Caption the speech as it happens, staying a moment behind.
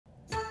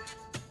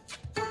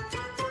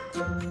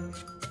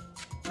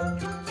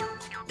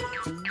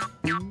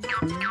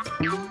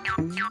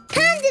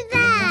Panda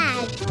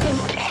bag!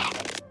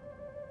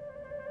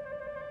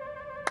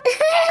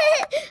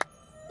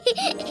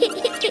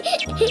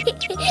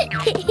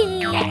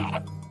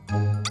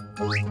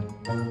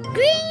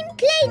 Green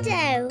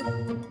Play-Doh!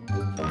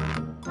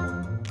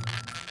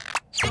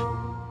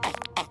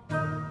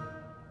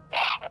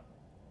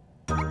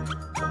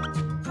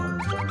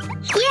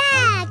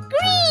 Yeah,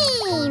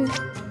 green!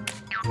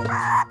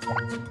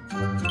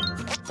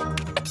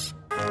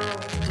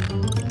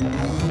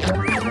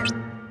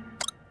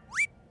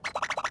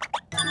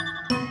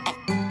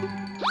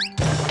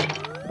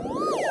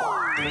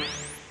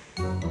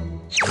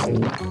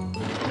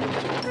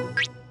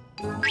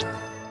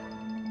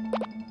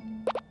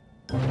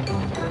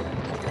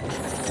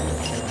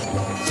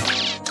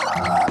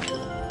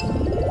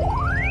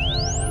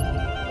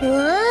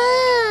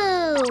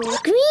 Whoa!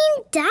 Green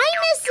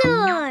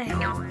dinosaur!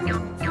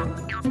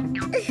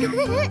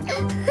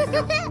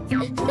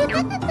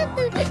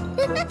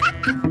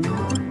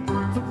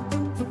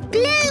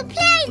 Blue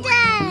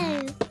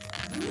Play-Doh!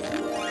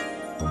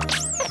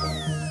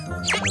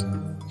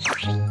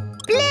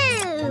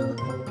 Blue!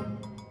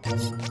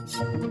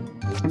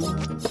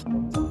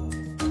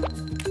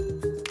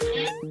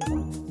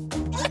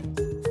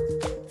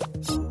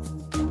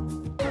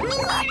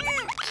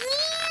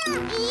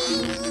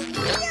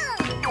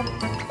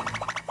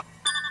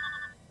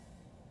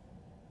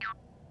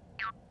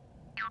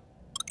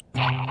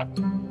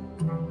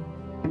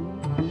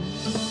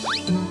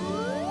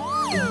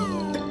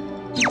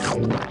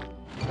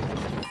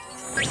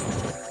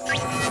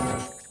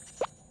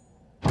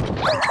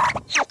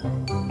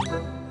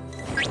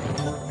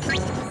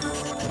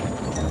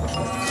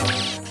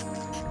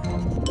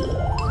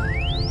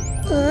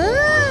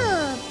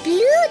 Oh,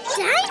 blue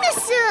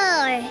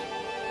dinosaur!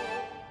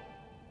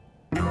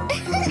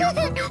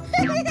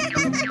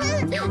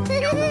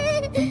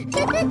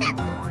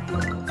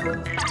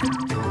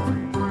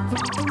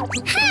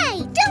 Hey,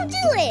 don't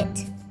do it!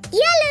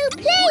 Yellow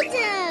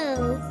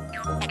Play-Doh!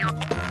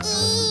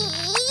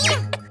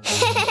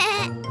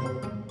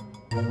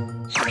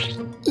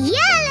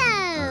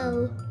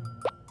 Yellow!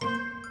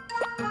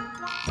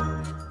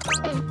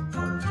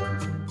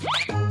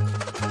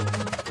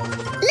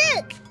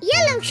 Look!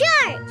 Yellow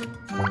shark!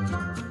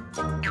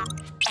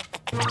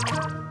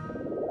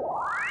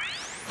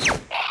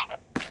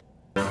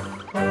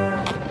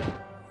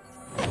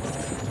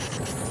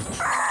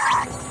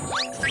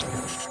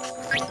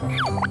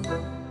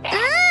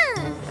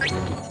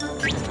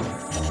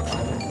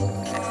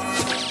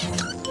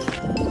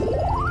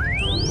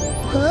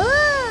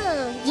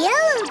 Oh,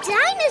 yellow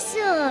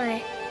dinosaur!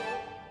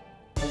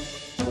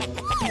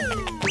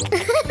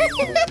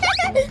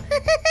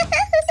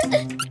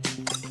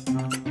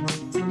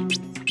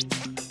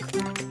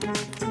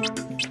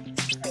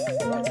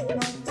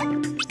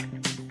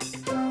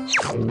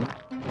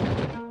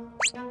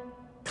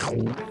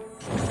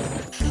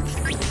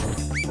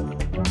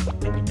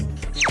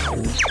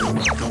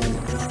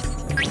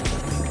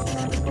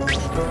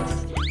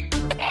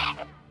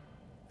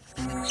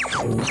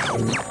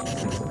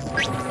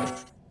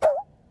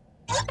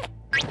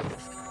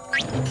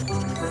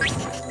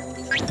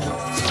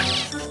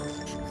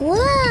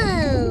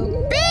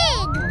 Whoa!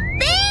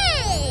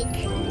 Big!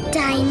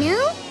 Dino,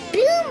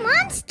 blue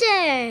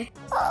monster!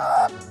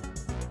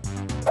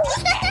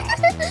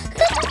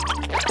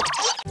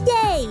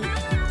 Yay!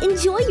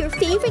 Enjoy your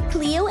favorite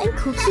Cleo and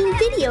Cuquín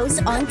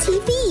videos on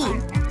TV.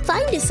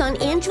 Find us on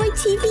Android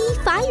TV,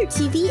 Fire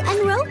TV,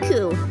 and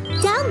Roku.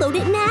 Download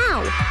it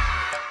now.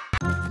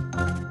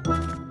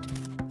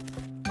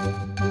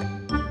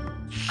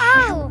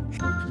 Oh!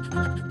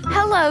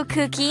 Hello,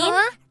 Cuquín.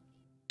 Huh?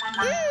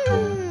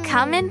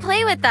 Come and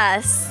play with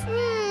us.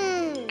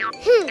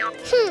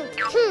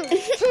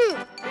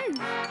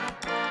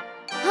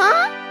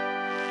 Huh?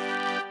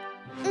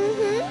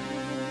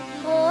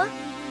 Huh?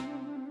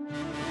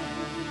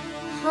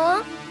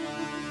 Huh?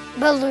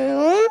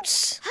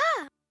 Balloons?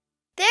 Huh.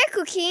 There,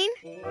 Cuquín.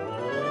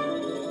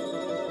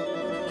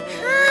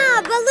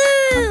 Ah,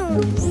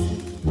 balloons!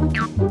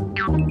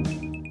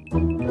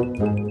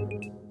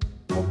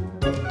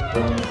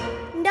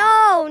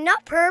 No,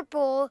 not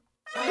purple.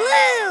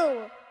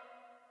 Blue!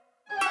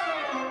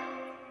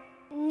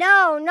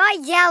 No, not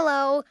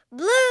yellow.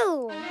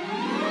 Blue!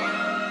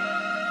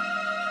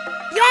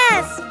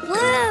 Yes,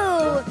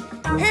 blue!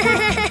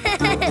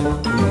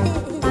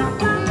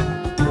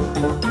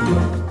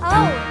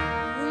 Oh.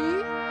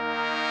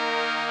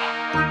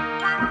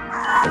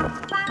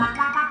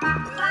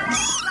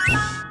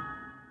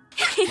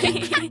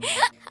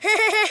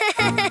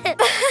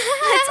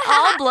 Let's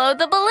all blow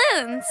the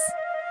balloons.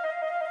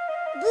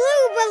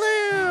 Blue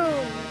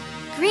balloon!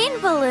 Green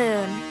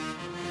balloon.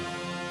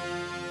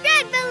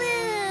 Red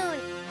balloon!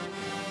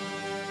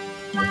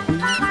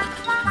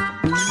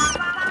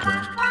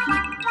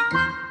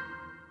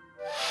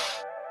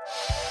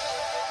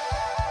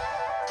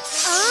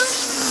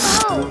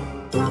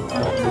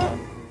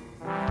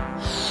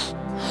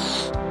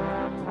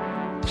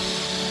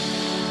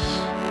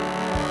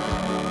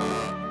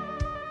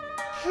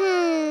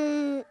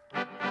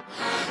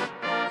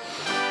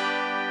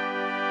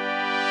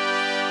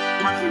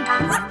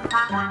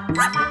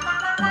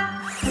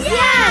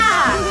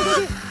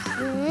 Yes!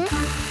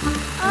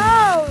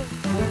 Oh!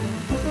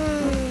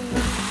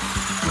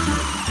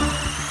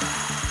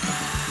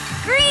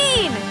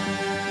 Green!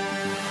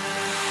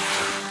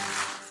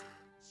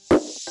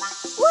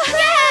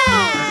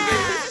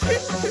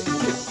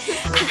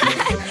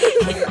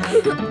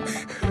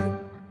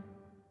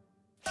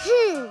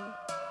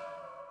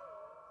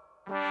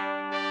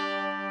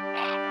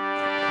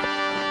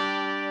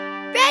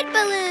 Red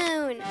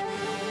balloon!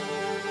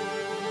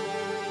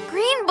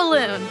 Green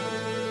balloon!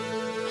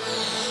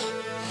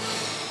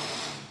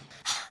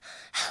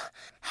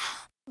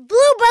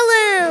 Blue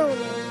balloon!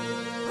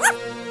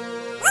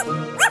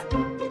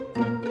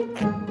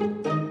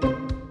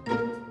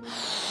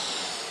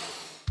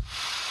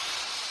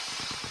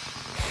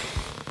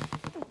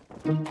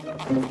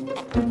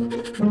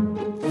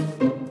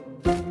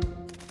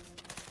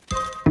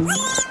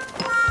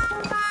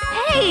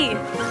 Hey!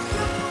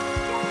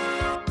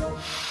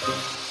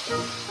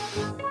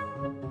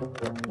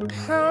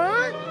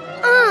 Huh?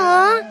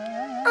 Ugh!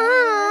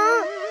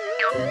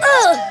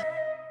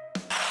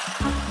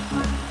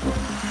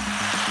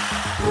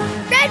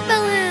 Red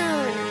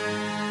balloon!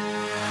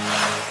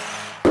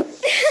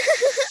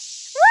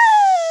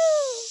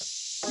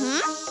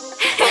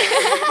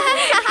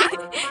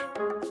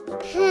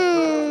 Woo!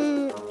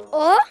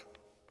 Oh?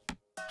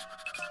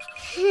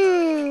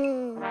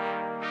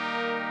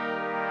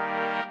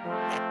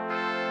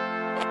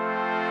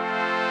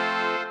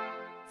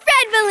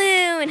 Red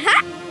balloon! Ha!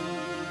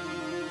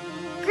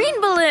 Green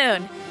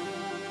balloon!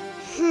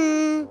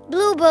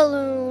 Blue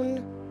balloon.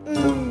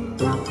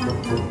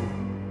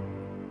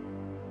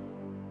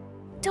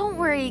 Don't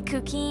worry,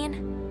 Cuquin.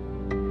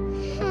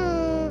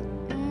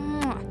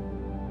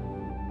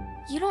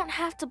 You don't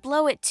have to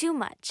blow it too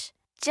much.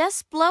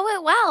 Just blow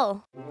it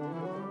well.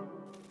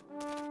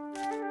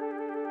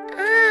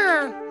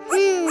 Ah!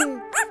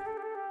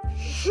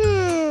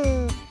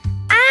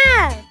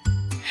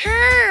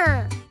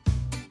 Ha!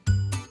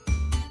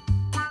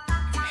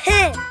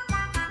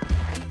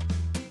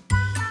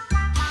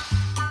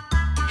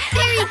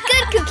 Very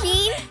good,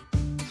 Cuquin.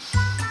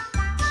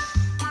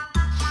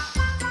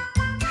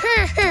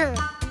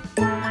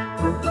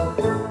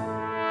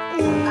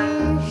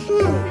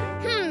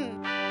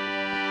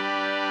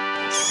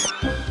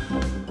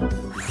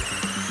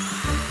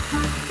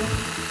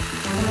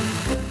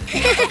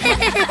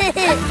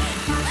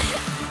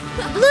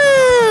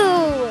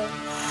 Blue!